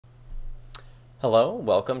Hello,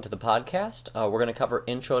 welcome to the podcast. We're going to cover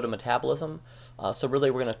Intro to Metabolism. Really,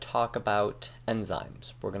 we're going to talk about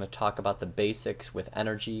enzymes. We're going to talk about the basics with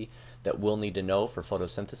energy that we'll need to know for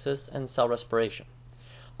photosynthesis and cell respiration.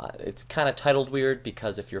 It's kind of titled weird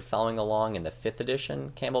because if you're following along in the 5th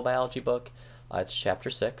edition Campbell biology book, it's chapter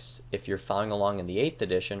 6. If you're following along in the 8th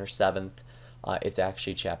edition or 7th, it's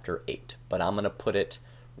actually chapter 8. But I'm going to put it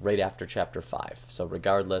right after chapter 5. So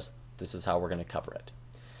regardless, this is how we're going to cover it.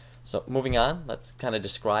 So moving on, let's kind of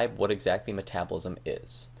describe what exactly metabolism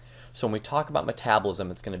is. So when we talk about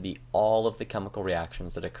metabolism, it's going to be all of the chemical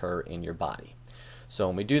reactions that occur in your body. So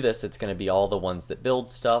when we do this, it's going to be all the ones that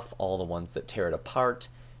build stuff, all the ones that tear it apart.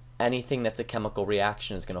 Anything that's a chemical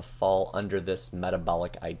reaction is going to fall under this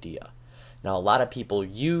metabolic idea. Now, a lot of people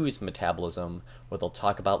use metabolism where they'll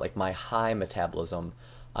talk about like my high metabolism,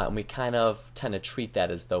 and we kind of tend to treat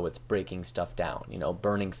that as though it's breaking stuff down,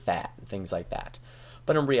 burning fat and things like that.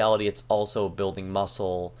 But in reality, it's also building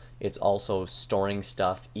muscle, it's also storing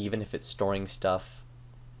stuff, even if it's storing stuff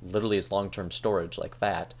literally as long-term storage like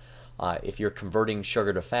fat. If you're converting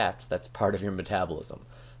sugar to fats, that's part of your metabolism.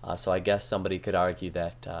 So I guess somebody could argue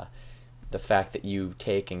that the fact that you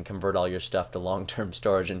take and convert all your stuff to long-term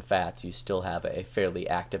storage and fats, you still have a fairly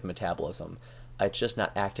active metabolism. It's just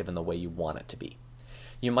not active in the way you want it to be.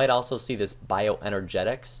 You might also see this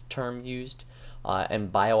bioenergetics term used.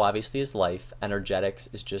 And bio obviously is life. Energetics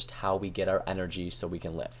is just how we get our energy so we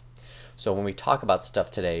can live. So when we talk about stuff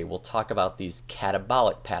today, we'll talk about these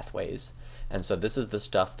catabolic pathways. And so this is the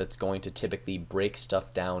stuff that's going to typically break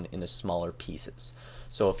stuff down into smaller pieces.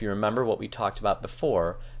 So if you remember what we talked about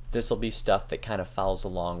before, this will be stuff that kind of follows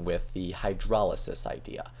along with the hydrolysis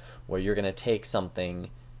idea, where you're going to take something,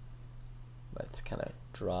 let's kind of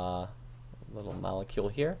draw a little molecule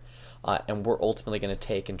here, and we're ultimately going to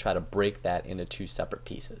take and try to break that into two separate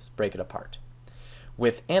pieces, break it apart.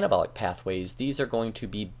 With anabolic pathways, these are going to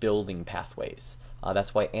be building pathways.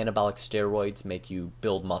 That's why anabolic steroids make you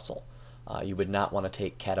build muscle. You would not want to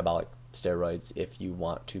take catabolic steroids if you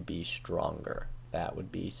want to be stronger. That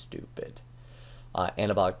would be stupid.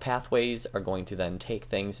 Anabolic pathways are going to then take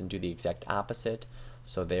things and do the exact opposite.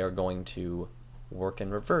 So they are going to work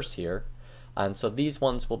in reverse here. And so these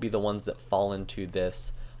ones will be the ones that fall into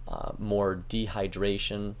this more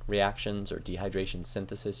dehydration reactions or dehydration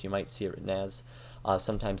synthesis, you might see it written as.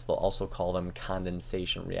 Sometimes they'll also call them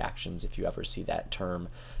condensation reactions. If you ever see that term,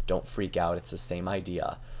 don't freak out, it's the same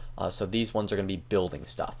idea. So these ones are going to be building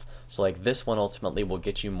stuff. So like this one ultimately will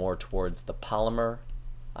get you more towards the polymer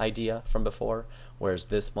idea from before, whereas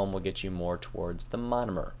this one will get you more towards the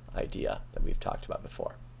monomer idea that we've talked about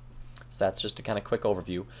before. So that's just a kind of quick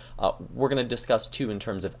overview. We're going to discuss too in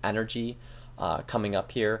terms of energy coming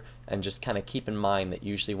up here, and just kind of keep in mind that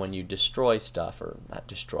usually when you destroy stuff, or not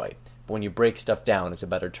destroy, but when you break stuff down is a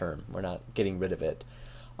better term, we're not getting rid of it.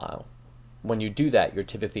 When you do that, you're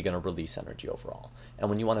typically going to release energy overall. And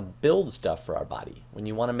when you want to build stuff for our body, when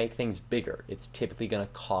you want to make things bigger, it's typically going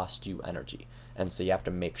to cost you energy. And so you have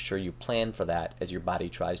to make sure you plan for that as your body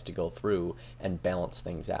tries to go through and balance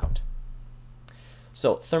things out.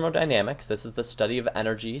 So thermodynamics, this is the study of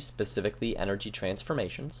energy, specifically energy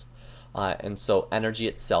transformations. And so energy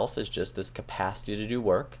itself is just this capacity to do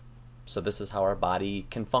work. So this is how our body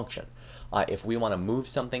can function. If we want to move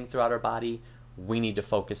something throughout our body, we need to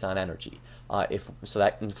focus on energy. So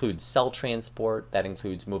that includes cell transport, that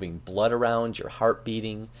includes moving blood around, your heart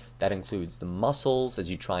beating, that includes the muscles as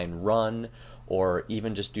you try and run, or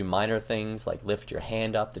even just do minor things like lift your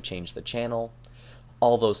hand up to change the channel.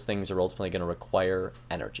 All those things are ultimately going to require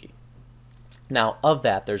energy. Now, of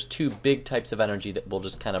that, there's two big types of energy that we'll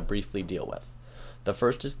just kind of briefly deal with. The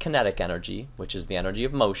first is kinetic energy, which is the energy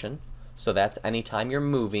of motion. So that's anytime you're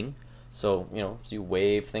moving. So, so you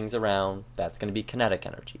wave things around, that's going to be kinetic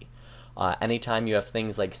energy. Anytime you have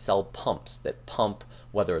things like cell pumps that pump,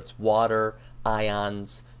 whether it's water,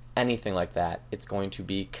 ions, anything like that, it's going to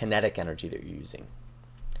be kinetic energy that you're using.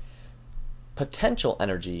 Potential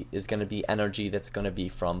energy is going to be energy that's going to be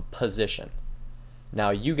from position.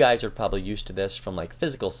 Now, you guys are probably used to this from like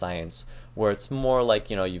physical science, where it's more like,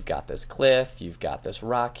 you've got this cliff, you've got this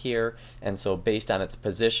rock here, and so based on its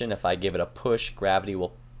position, if I give it a push, gravity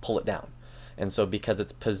will pull it down. And so because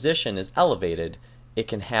its position is elevated, it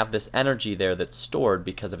can have this energy there that's stored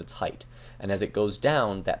because of its height. And as it goes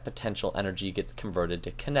down, that potential energy gets converted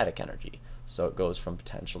to kinetic energy. So it goes from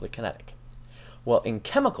potential to kinetic. Well, in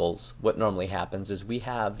chemicals, what normally happens is we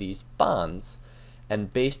have these bonds,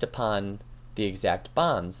 and based upon the exact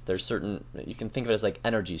bonds, there's certain, you can think of it as like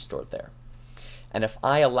energy stored there. And if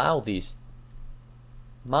I allow these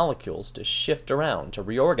molecules to shift around, to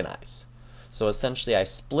reorganize, so essentially I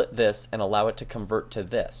split this and allow it to convert to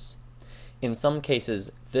this, in some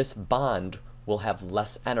cases, this bond will have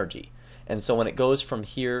less energy. And so when it goes from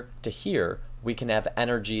here to here, we can have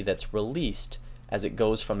energy that's released as it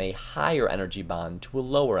goes from a higher energy bond to a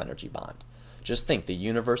lower energy bond. Just think, the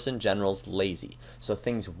universe in general is lazy. So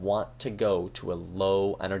things want to go to a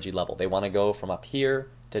low energy level. They want to go from up here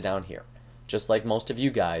to down here. Just like most of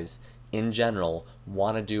you guys, in general,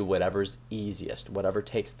 want to do whatever's easiest, whatever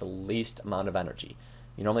takes the least amount of energy.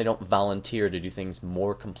 You normally don't volunteer to do things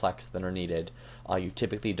more complex than are needed. You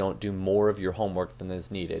typically don't do more of your homework than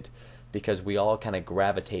is needed, because we all kind of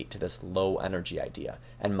gravitate to this low energy idea,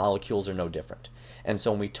 and molecules are no different. And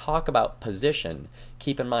so when we talk about position,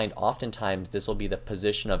 keep in mind oftentimes this will be the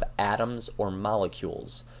position of atoms or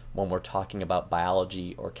molecules when we're talking about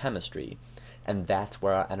biology or chemistry, and that's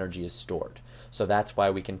where our energy is stored. So that's why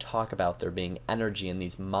we can talk about there being energy in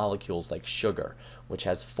these molecules like sugar, which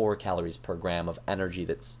has 4 calories per gram of energy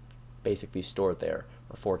that's basically stored there,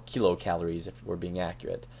 or 4 kilocalories if we're being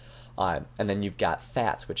accurate. And then you've got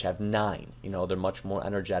fats, which have 9. They're much more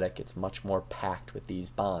energetic. It's much more packed with these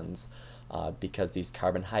bonds because these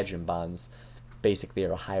carbon-hydrogen bonds basically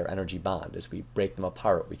are a higher energy bond. As we break them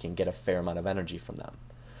apart, we can get a fair amount of energy from them.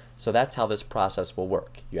 So that's how this process will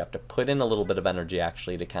work. You have to put in a little bit of energy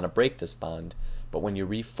actually to kind of break this bond, but when you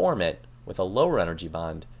reform it with a lower energy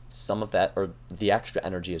bond, some of that, or the extra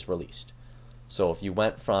energy, is released. So if you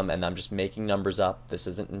went from, and I'm just making numbers up, this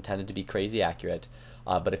isn't intended to be crazy accurate,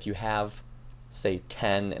 but if you have, say,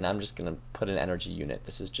 10, and I'm just going to put an energy unit,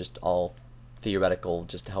 this is just all theoretical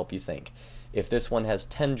just to help you think. If this one has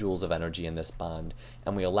 10 joules of energy in this bond,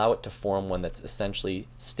 and we allow it to form one that's essentially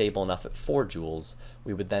stable enough at 4 joules,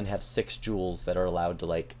 we would then have 6 joules that are allowed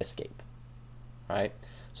to escape. All right?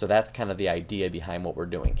 So that's kind of the idea behind what we're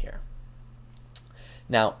doing here.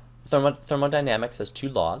 Now, thermodynamics has 2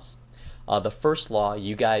 laws. The first law,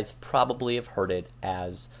 you guys probably have heard it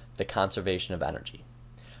as the conservation of energy.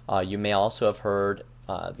 You may also have heard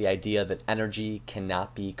the idea that energy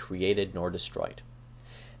cannot be created nor destroyed.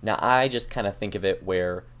 Now, I just kind of think of it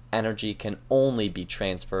where energy can only be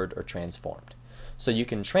transferred or transformed. So you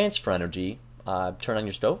can transfer energy, turn on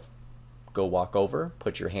your stove, go walk over,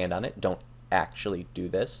 put your hand on it. Don't actually do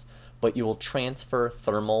this, but you will transfer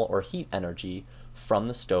thermal or heat energy from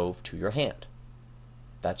the stove to your hand.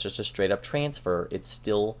 That's just a straight up transfer. It's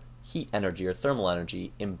still heat energy or thermal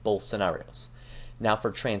energy in both scenarios. Now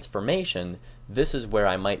for transformation, this is where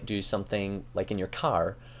I might do something like in your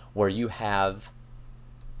car where you have,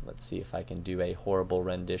 let's see if I can do a horrible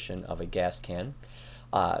rendition of a gas can.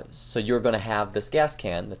 So you're going to have this gas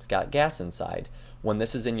can that's got gas inside. When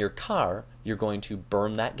this is in your car, you're going to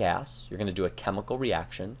burn that gas. You're going to do a chemical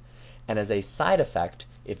reaction. And as a side effect,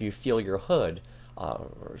 if you feel your hood,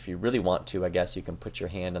 or if you really want to, I guess you can put your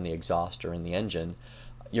hand on the exhaust or in the engine,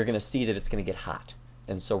 you're going to see that it's going to get hot.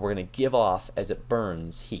 And so we're going to give off, as it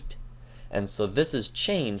burns, heat. And so this is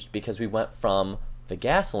changed because we went from the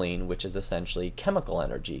gasoline, which is essentially chemical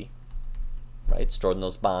energy, right, stored in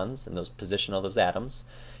those bonds and those position of those atoms,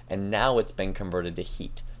 and now it's been converted to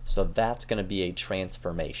heat. So that's going to be a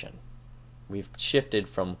transformation. We've shifted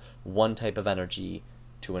from one type of energy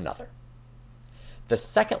to another. The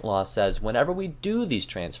second law says whenever we do these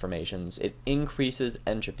transformations, it increases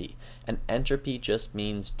entropy, and entropy just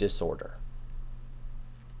means disorder.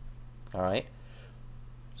 All right?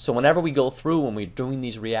 So whenever we go through, when we're doing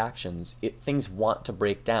these reactions, things want to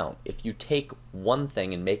break down. If you take one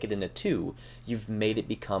thing and make it into 2, you've made it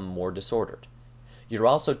become more disordered. You're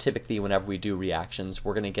also typically, whenever we do reactions,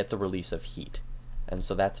 we're going to get the release of heat. And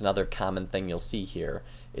so that's another common thing you'll see here,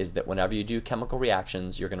 is that whenever you do chemical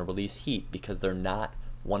reactions, you're going to release heat because they're not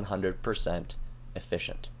 100%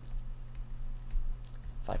 efficient.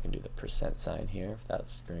 If I can do the percent sign here without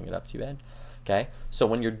screwing it up too bad. Okay, so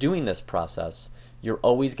when you're doing this process, you're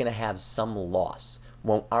always going to have some loss.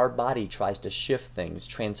 When our body tries to shift things,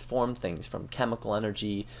 transform things from chemical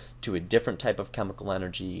energy to a different type of chemical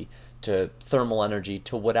energy, to thermal energy,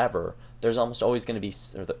 to whatever, there's almost always going to be,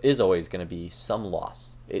 or there is always going to be some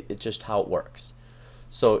loss. It's just how it works.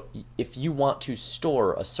 So if you want to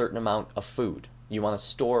store a certain amount of food, you want to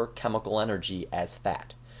store chemical energy as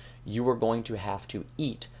fat, you are going to have to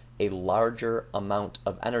eat a larger amount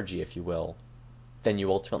of energy, if you will, than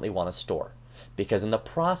you ultimately want to store. Because in the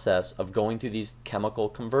process of going through these chemical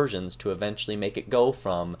conversions to eventually make it go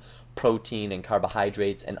from protein and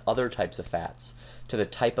carbohydrates and other types of fats to the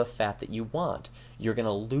type of fat that you want, you're going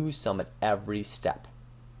to lose some at every step.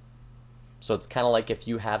 So it's kind of like if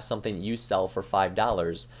you have something you sell for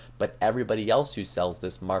 $5, but everybody else who sells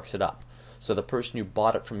this marks it up. So the person who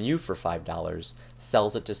bought it from you for $5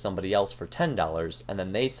 sells it to somebody else for $10, and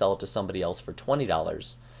then they sell it to somebody else for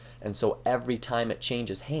 $20. And so every time it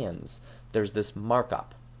changes hands, there's this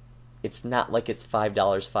markup. It's not like it's $5,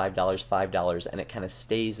 $5, $5, and it kind of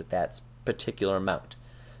stays at that particular amount.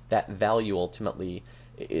 That value ultimately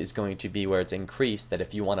is going to be where it's increased, that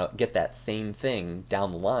if you want to get that same thing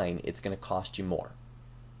down the line, it's going to cost you more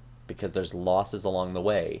because there's losses along the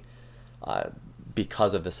way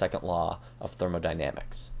because of the second law of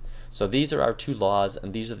thermodynamics. So these are our two laws,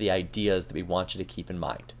 and these are the ideas that we want you to keep in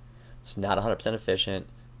mind. It's not 100% efficient.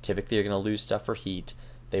 Typically, you're going to lose stuff for heat.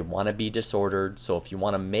 They want to be disordered, so if you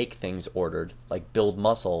want to make things ordered, like build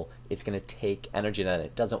muscle, it's going to take energy, and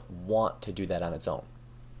it doesn't want to do that on its own.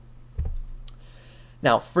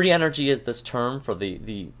 Now, free energy is this term for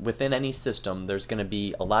within any system, there's going to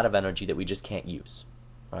be a lot of energy that we just can't use.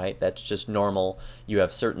 Right? That's just normal. You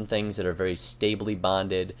have certain things that are very stably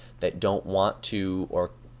bonded that don't want to,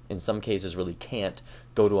 or in some cases really can't,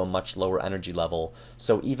 go to a much lower energy level.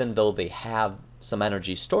 So even though they have some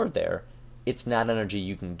energy stored there, it's not energy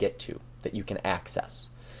you can get to, that you can access.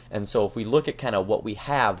 And so if we look at kind of what we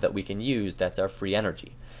have that we can use, that's our free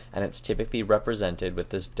energy. And it's typically represented with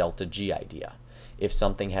this delta G idea. If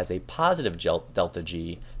something has a positive delta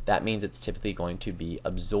G, that means it's typically going to be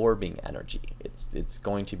absorbing energy. It's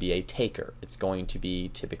going to be a taker. It's going to be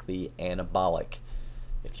typically anabolic,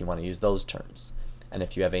 if you want to use those terms. And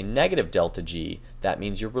if you have a negative delta G, that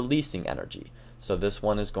means you're releasing energy. So this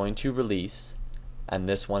one is going to release, and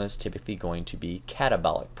this one is typically going to be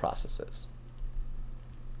catabolic processes.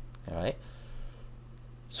 All right?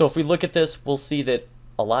 So if we look at this, we'll see that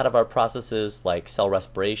a lot of our processes, like cell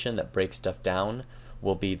respiration that breaks stuff down,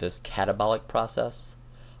 will be this catabolic process.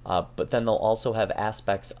 But then they'll also have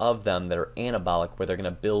aspects of them that are anabolic, where they're going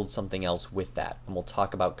to build something else with that. And we'll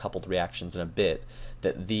talk about coupled reactions in a bit,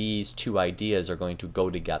 that these two ideas are going to go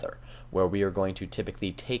together, where we are going to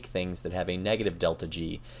typically take things that have a negative delta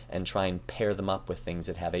G and try and pair them up with things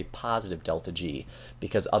that have a positive delta G,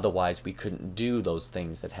 because otherwise we couldn't do those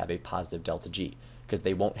things that have a positive delta G, because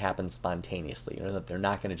they won't happen spontaneously. You know, that they're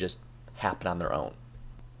not going to just happen on their own.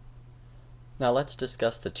 Now let's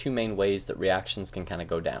discuss the two main ways that reactions can kind of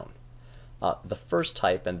go down. The first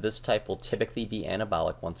type, and this type will typically be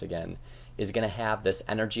anabolic once again, is going to have this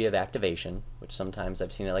energy of activation, which sometimes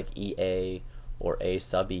I've seen it like EA or A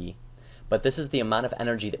sub E. But this is the amount of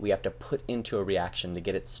energy that we have to put into a reaction to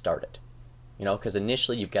get it started. You know, because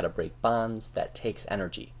initially you've got to break bonds, that takes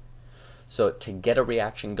energy. So to get a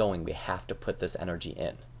reaction going, we have to put this energy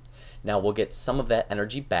in. Now we'll get some of that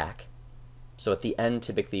energy back. So at the end,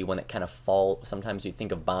 typically when it kind of falls, sometimes you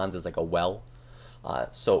think of bonds as like a well.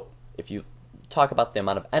 So if you talk about the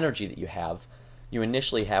amount of energy that you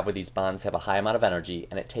initially have where these bonds have a high amount of energy,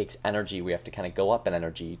 and it takes energy, we have to kind of go up in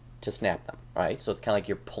energy to snap them, right? So it's kind of like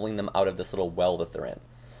you're pulling them out of this little well that they're in.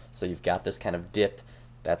 So you've got this kind of dip,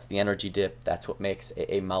 that's the energy dip, that's what makes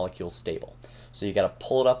a molecule stable. So you got to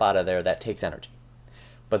pull it up out of there, that takes energy.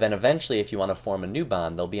 But then eventually if you want to form a new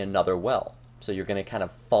bond, there'll be another well. So you're going to kind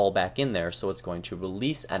of fall back in there, so it's going to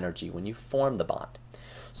release energy when you form the bond.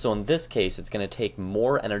 So in this case, it's going to take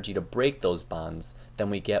more energy to break those bonds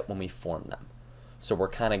than we get when we form them. So we're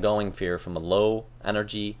kind of going here from a low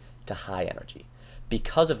energy to high energy.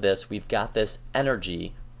 Because of this, we've got this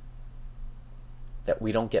energy that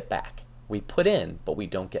we don't get back. We put in, but we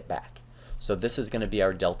don't get back. So this is going to be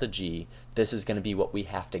our delta G. This is going to be what we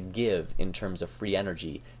have to give in terms of free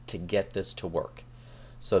energy to get this to work.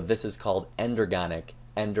 So this is called endergonic,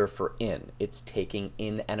 ender for in. It's taking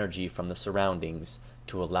in energy from the surroundings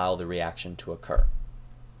to allow the reaction to occur.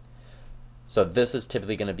 So this is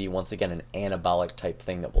typically going to be, once again, an anabolic type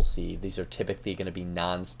thing that we'll see. These are typically going to be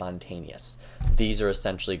non-spontaneous. These are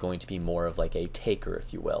essentially going to be more of like a taker,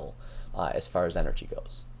 if you will, as far as energy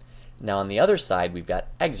goes. Now on the other side, we've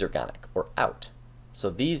got exergonic, or out. So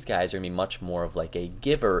these guys are going to be much more of like a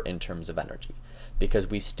giver in terms of energy, because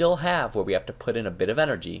we still have where we have to put in a bit of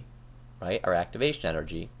energy, right, our activation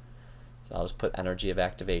energy. So I'll just put energy of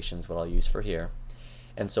activation is what I'll use for here.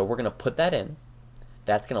 And so we're going to put that in.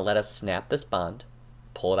 That's going to let us snap this bond,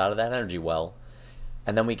 pull it out of that energy well,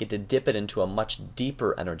 and then we get to dip it into a much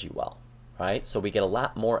deeper energy well, right? So we get a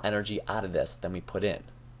lot more energy out of this than we put in.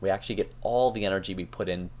 We actually get all the energy we put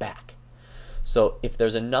in back. So if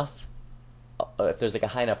there's enough, if there's like a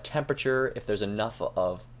high enough temperature, if there's enough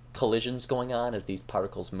of collisions going on as these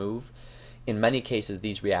particles move, in many cases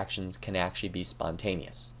these reactions can actually be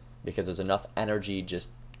spontaneous because there's enough energy just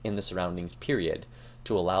in the surroundings, period,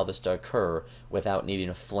 to allow this to occur without needing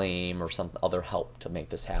a flame or some other help to make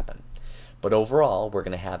this happen. But overall, we're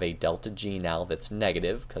going to have a delta G now that's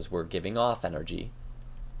negative because we're giving off energy.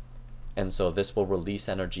 And so this will release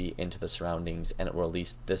energy into the surroundings, and it will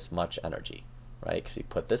release this much energy, right? Because we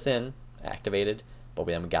put this in, activated, but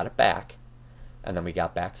then we got it back, and then we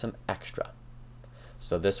got back some extra.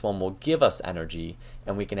 So this one will give us energy,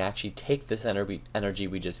 and we can actually take this energy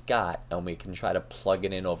we just got and we can try to plug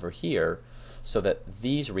it in over here so that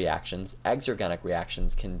these reactions, exergonic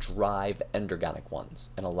reactions, can drive endergonic ones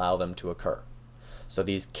and allow them to occur. So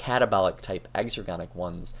these catabolic type exergonic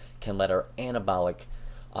ones can let our anabolic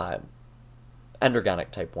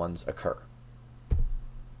endergonic type ones occur.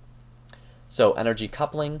 So energy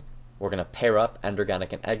coupling, we're going to pair up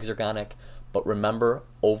endergonic and exergonic, but remember,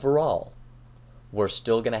 overall, we're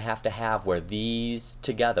still going to have where these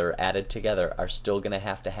together, added together, are still going to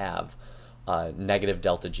have negative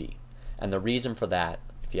delta G. And the reason for that,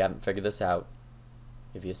 if you haven't figured this out,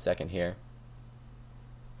 I'll give you a second here,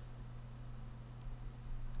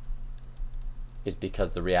 is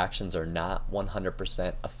because the reactions are not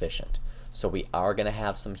 100% efficient. So we are going to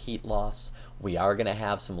have some heat loss, we are going to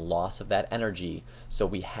have some loss of that energy, so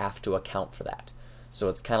we have to account for that. So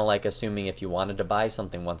it's kind of like assuming if you wanted to buy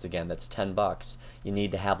something once again that's $10, you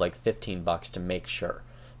need to have like $15 to make sure.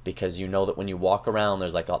 Because you know that when you walk around,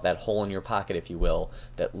 there's like that hole in your pocket, if you will,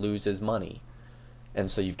 that loses money. And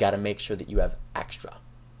so you've got to make sure that you have extra.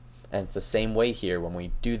 And it's the same way here when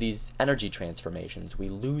we do these energy transformations, we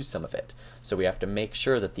lose some of it. So we have to make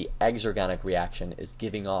sure that the exergonic reaction is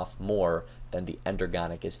giving off more than the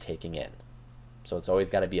endergonic is taking in. So it's always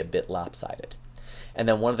got to be a bit lopsided. And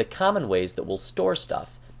then one of the common ways that we'll store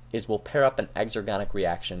stuff is we'll pair up an exergonic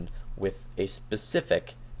reaction with a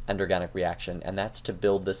specific endergonic reaction, and that's to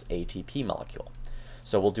build this ATP molecule.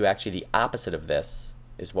 So we'll do actually the opposite of this,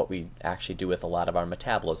 is what we actually do with a lot of our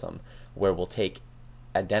metabolism, where we'll take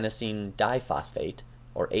adenosine diphosphate,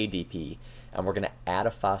 or ADP, and we're going to add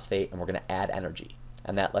a phosphate and we're going to add energy.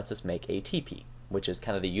 And that lets us make ATP, which is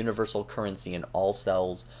kind of the universal currency in all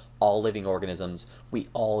cells, all living organisms. We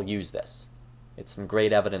all use this. It's some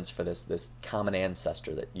great evidence for this common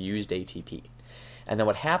ancestor that used ATP. And then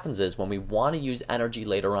what happens is when we want to use energy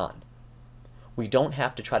later on, we don't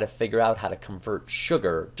have to try to figure out how to convert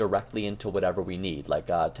sugar directly into whatever we need, like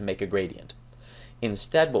to make a gradient.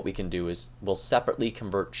 Instead, what we can do is we'll separately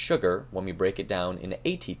convert sugar when we break it down into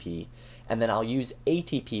ATP, and then I'll use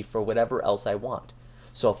ATP for whatever else I want.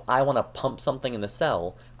 So if I want to pump something in the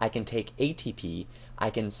cell, I can take ATP, I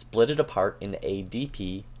can split it apart into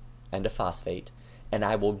ADP and a phosphate, and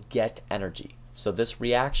I will get energy. So this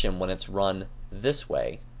reaction, when it's run this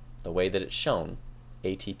way, the way that it's shown,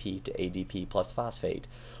 ATP to ADP plus phosphate,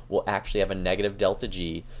 will actually have a negative delta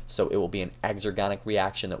G, so it will be an exergonic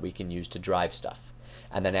reaction that we can use to drive stuff.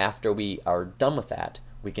 And then after we are done with that,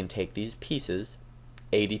 we can take these pieces,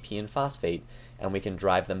 ADP and phosphate, and we can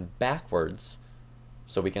drive them backwards,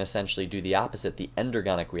 so we can essentially do the opposite, the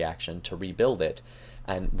endergonic reaction, to rebuild it.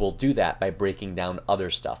 And we'll do that by breaking down other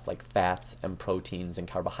stuff like fats and proteins and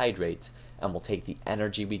carbohydrates, and we'll take the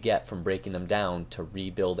energy we get from breaking them down to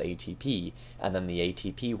rebuild ATP, and then the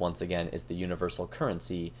ATP, once again, is the universal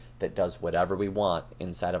currency that does whatever we want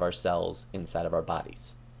inside of our cells, inside of our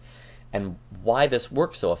bodies. And why this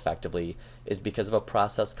works so effectively is because of a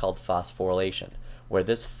process called phosphorylation, where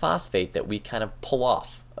this phosphate that we kind of pull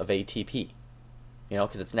off of ATP,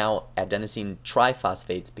 because it's now adenosine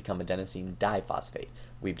triphosphates become adenosine diphosphate.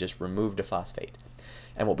 We've just removed a phosphate.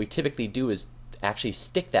 And what we typically do is actually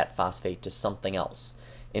stick that phosphate to something else.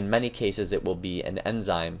 In many cases, it will be an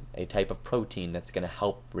enzyme, a type of protein that's going to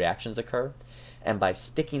help reactions occur. And by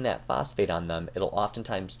sticking that phosphate on them, it'll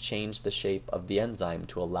oftentimes change the shape of the enzyme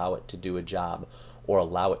to allow it to do a job, or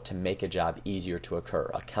allow it to make a job easier to occur,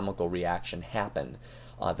 a chemical reaction happen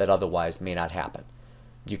that otherwise may not happen.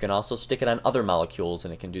 You can also stick it on other molecules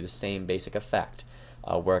and it can do the same basic effect,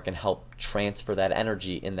 where it can help transfer that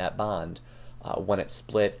energy in that bond when it's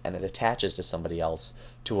split and it attaches to somebody else,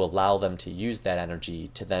 to allow them to use that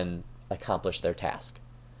energy to then accomplish their task.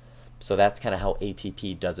 So that's kind of how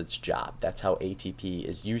ATP does its job. That's how ATP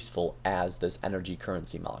is useful as this energy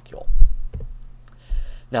currency molecule.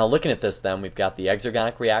 Now looking at this then, we've got the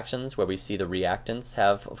exergonic reactions where we see the reactants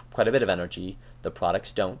have quite a bit of energy, the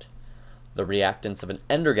products don't. The reactants of an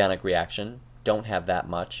endergonic reaction don't have that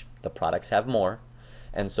much, the products have more.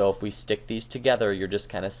 And so if we stick these together, you're just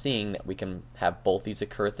kind of seeing that we can have both these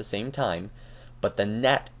occur at the same time, but the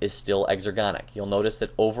net is still exergonic. You'll notice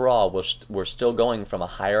that overall we're still going from a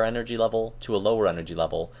higher energy level to a lower energy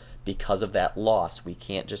level because of that loss. We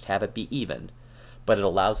can't just have it be even, but it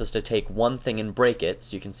allows us to take one thing and break it.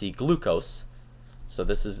 So you can see glucose, so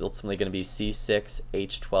this is ultimately going to be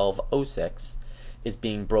C6H12O6, is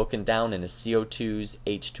being broken down into CO2s,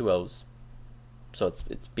 H2Os. So it's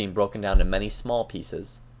being broken down to many small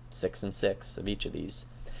pieces, 6 and 6 of each of these.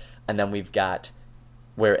 And then we've got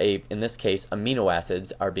where in this case, amino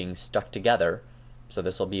acids are being stuck together So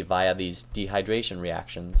this will be via these dehydration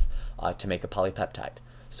reactions to make a polypeptide.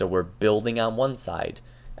 So we're building on one side,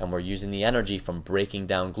 and we're using the energy from breaking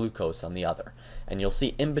down glucose on the other. And you'll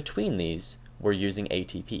see in between these, we're using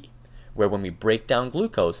ATP, where when we break down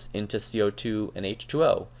glucose into CO2 and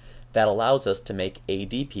H2O, that allows us to make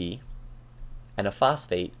ADP and a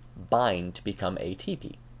phosphate bind to become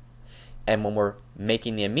ATP. And when we're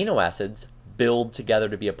making the amino acids build together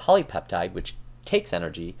to be a polypeptide, which takes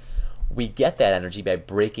energy, we get that energy by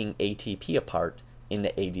breaking ATP apart into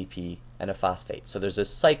ADP and a phosphate. So there's this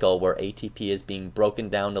cycle where ATP is being broken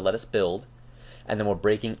down to let us build, and then we're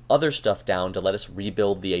breaking other stuff down to let us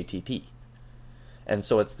rebuild the ATP. And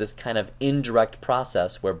so it's this kind of indirect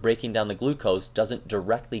process where breaking down the glucose doesn't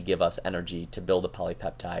directly give us energy to build a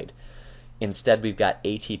polypeptide. Instead, we've got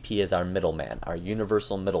ATP as our middleman, our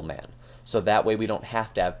universal middleman. So that way we don't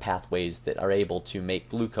have to have pathways that are able to make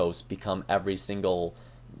glucose become every single,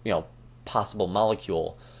 possible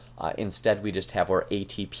molecule. Instead, we just have where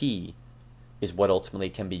ATP is what ultimately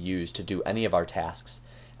can be used to do any of our tasks.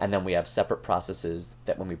 And then we have separate processes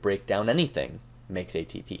that when we break down anything, makes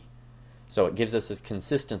ATP. So it gives us this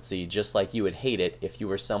consistency, just like you would hate it if you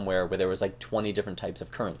were somewhere where there was like 20 different types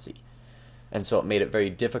of currency. And so it made it very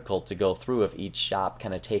difficult to go through if each shop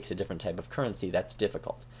kind of takes a different type of currency. That's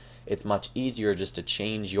difficult. It's much easier just to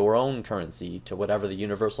change your own currency to whatever the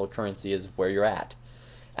universal currency is of where you're at.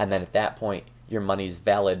 And then at that point, your money's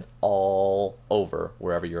valid all over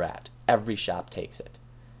wherever you're at. Every shop takes it.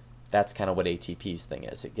 That's kind of what ATP's thing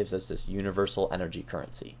is. It gives us this universal energy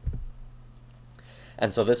currency.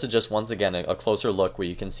 And so this is just, once again, a closer look where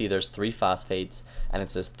you can see there's 3 phosphates, and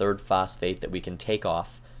it's this third phosphate that we can take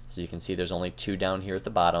off. So you can see there's only 2 down here at the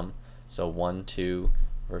bottom. So 1, 2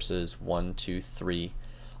 versus 1, 2, 3.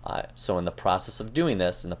 So in the process of doing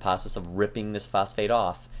this, in the process of ripping this phosphate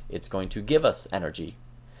off, it's going to give us energy.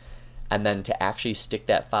 And then to actually stick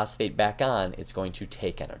that phosphate back on, it's going to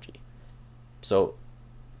take energy. So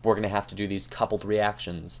we're going to have to do these coupled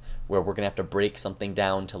reactions where we're going to have to break something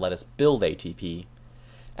down to let us build ATP,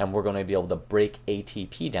 and we're going to be able to break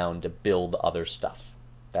ATP down to build other stuff.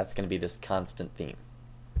 That's going to be this constant theme.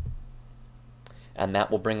 And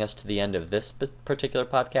that will bring us to the end of this particular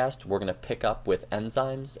podcast. We're going to pick up with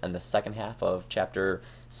enzymes and the second half of chapter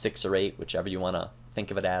 6 or 8, whichever you want to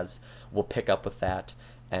think of it as. We'll pick up with that,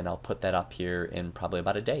 and I'll put that up here in probably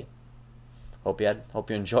about a day. Hope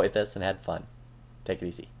you enjoyed this and had fun. Take it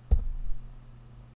easy.